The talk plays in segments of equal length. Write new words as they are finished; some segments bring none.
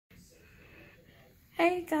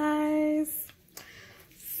Hey guys,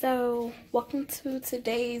 so welcome to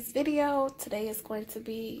today's video. Today is going to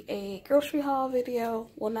be a grocery haul video.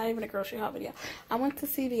 Well, not even a grocery haul video. I went to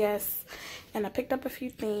CVS and I picked up a few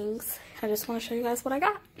things. I just want to show you guys what I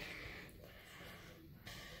got.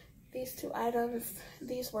 These two items,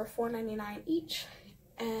 these were $4.99 each,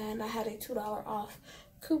 and I had a $2 off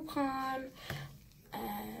coupon,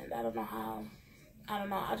 and I don't know,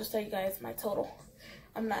 I'll just tell you guys my total.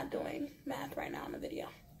 I'm not doing math right now in the video.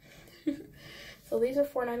 So these are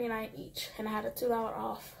 $4.99 each, and I had a $2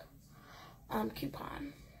 off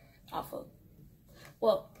coupon off of,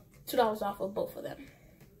 well, $2 off of both of them.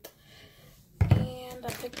 And I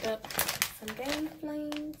picked up some game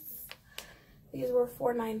flings. These were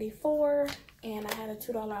 $4.94, and I had a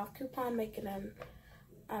 $2 off coupon, making them,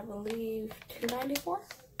 I believe, $2.94.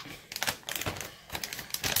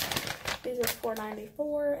 These are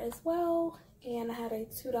 $4.94 as well, and I had a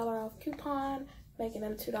 $2 off coupon, making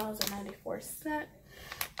them $2.94.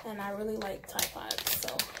 And I really like Tide Pods,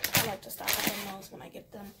 so I like to stock up on those when I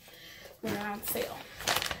get them when they're on sale.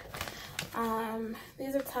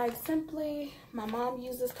 These are Tide Simply. My mom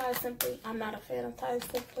uses Tide Simply. I'm not a fan of Tide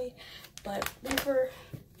Simply, but these were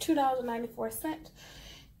 $2.94,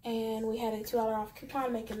 and we had a $2 off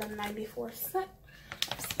coupon, making them 94 cents.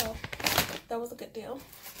 So that was a good deal.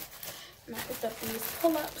 And I picked up these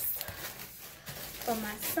pull-ups for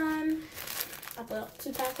my son. I bought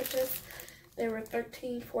 2 packages. They were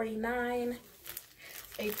 $13.49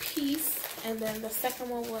 a piece, and then the second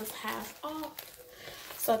one was half off.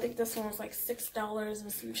 So I think this one was like $6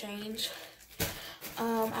 and some change.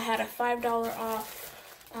 I had a $5 off.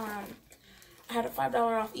 I had a $5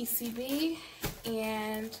 off ECB,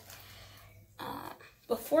 and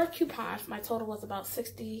before coupons, my total was about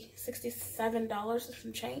 $67 and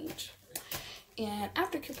some change. And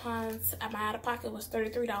after coupons, my out-of-pocket was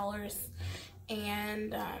 $33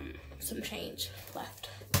 and some change left.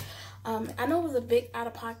 I know it was a big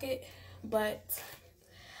out-of-pocket, but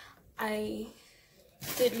I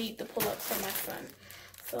did need the pull-ups for my son.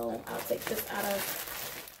 So I'll take this out of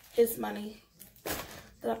his money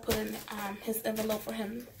that I put in his envelope for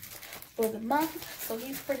him for the month. So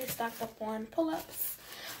he's pretty stocked up on pull-ups.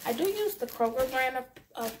 I do use the Kroger brand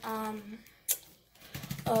of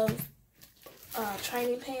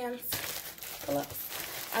training pants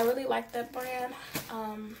pull-ups. I really like that brand.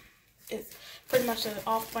 It's pretty much an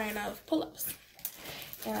off-brand of pull-ups,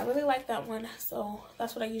 and I really like that one, so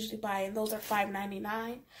that's what I usually buy, and those are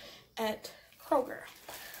 $5.99 at Kroger.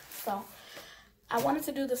 So I wanted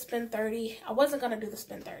to do the spend 30. I wasn't gonna do the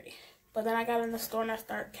spend 30, but then I got in the store and I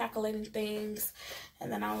started calculating things, and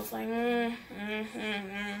then I was like,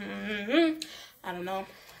 I don't know.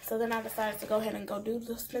 So then I decided to go ahead and go do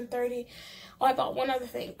the spend 30. Oh, I bought one other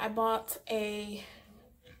thing. I bought a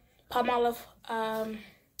Palmolive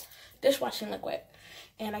dishwashing liquid,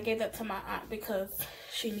 and I gave that to my aunt because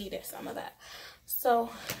she needed some of that. So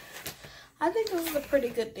I think this is a pretty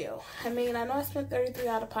good deal. I mean, I know I spent $33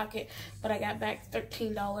 out of pocket, but I got back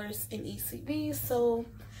 $13 in ECB, so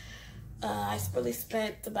I really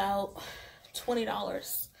spent about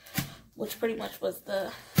 $20, which pretty much was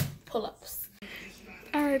the pull-ups.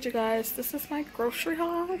 Alright, you guys, this is my grocery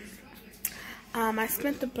haul. I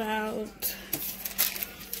spent about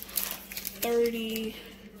 $32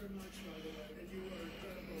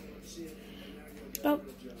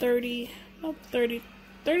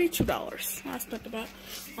 I spent about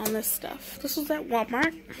on this stuff. This was at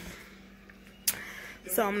Walmart.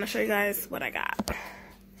 So I'm gonna show you guys what I got.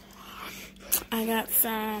 I got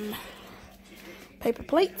some paper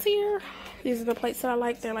plates here. These are the plates that I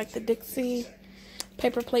like. They're like the Dixie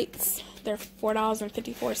paper plates. They're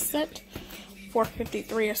 $4.54,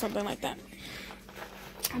 $4.53 or something like that.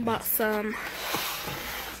 I bought some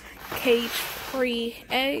cage-free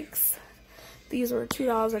eggs. These were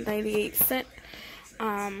 $2.98.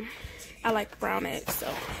 I like brown eggs,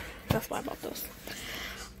 so that's why I bought those.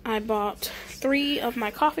 I bought 3 of my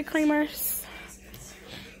coffee creamers.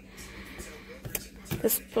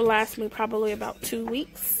 This will last me probably about 2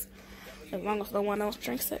 weeks, as long as no one else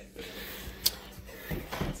drinks it.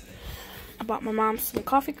 I bought my mom some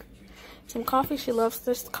coffee. She loves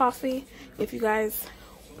this coffee. If you guys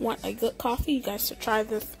want a good coffee, you guys should try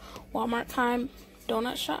this Walmart Time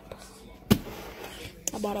donut shop.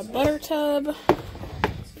 I bought a butter tub.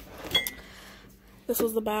 This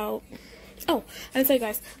was about, oh, I didn't tell you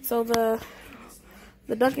guys. So the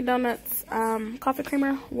Dunkin' Donuts coffee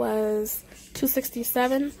creamer was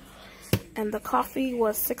 $2.67, and the coffee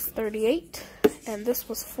was $6.38, and this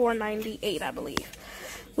was $4.98, I believe.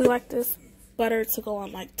 We like this butter to go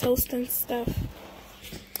on like toast and stuff.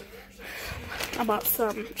 I bought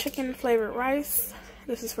some chicken flavored rice.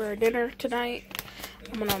 This is for dinner tonight.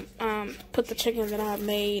 I'm gonna put the chicken that I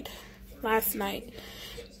made last night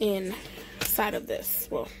inside of this.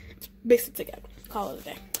 Well, mix it together. Call it a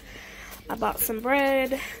day. I bought some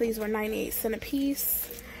bread. These were 98 cents a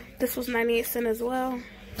piece. This was 98 cents as well.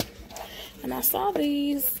 And I saw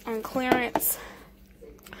these on clearance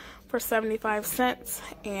for 75 cents.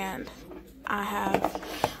 And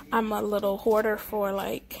I'm a little hoarder for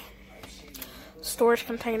like storage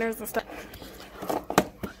containers and stuff.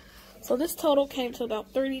 So this total came to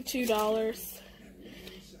about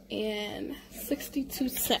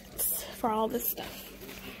 $32.62 for all this stuff.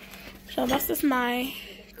 So that's just my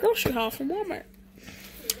grocery haul from Walmart.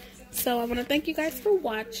 So I want to thank you guys for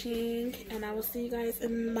watching, and I will see you guys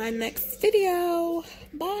in my next video.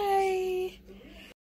 Bye!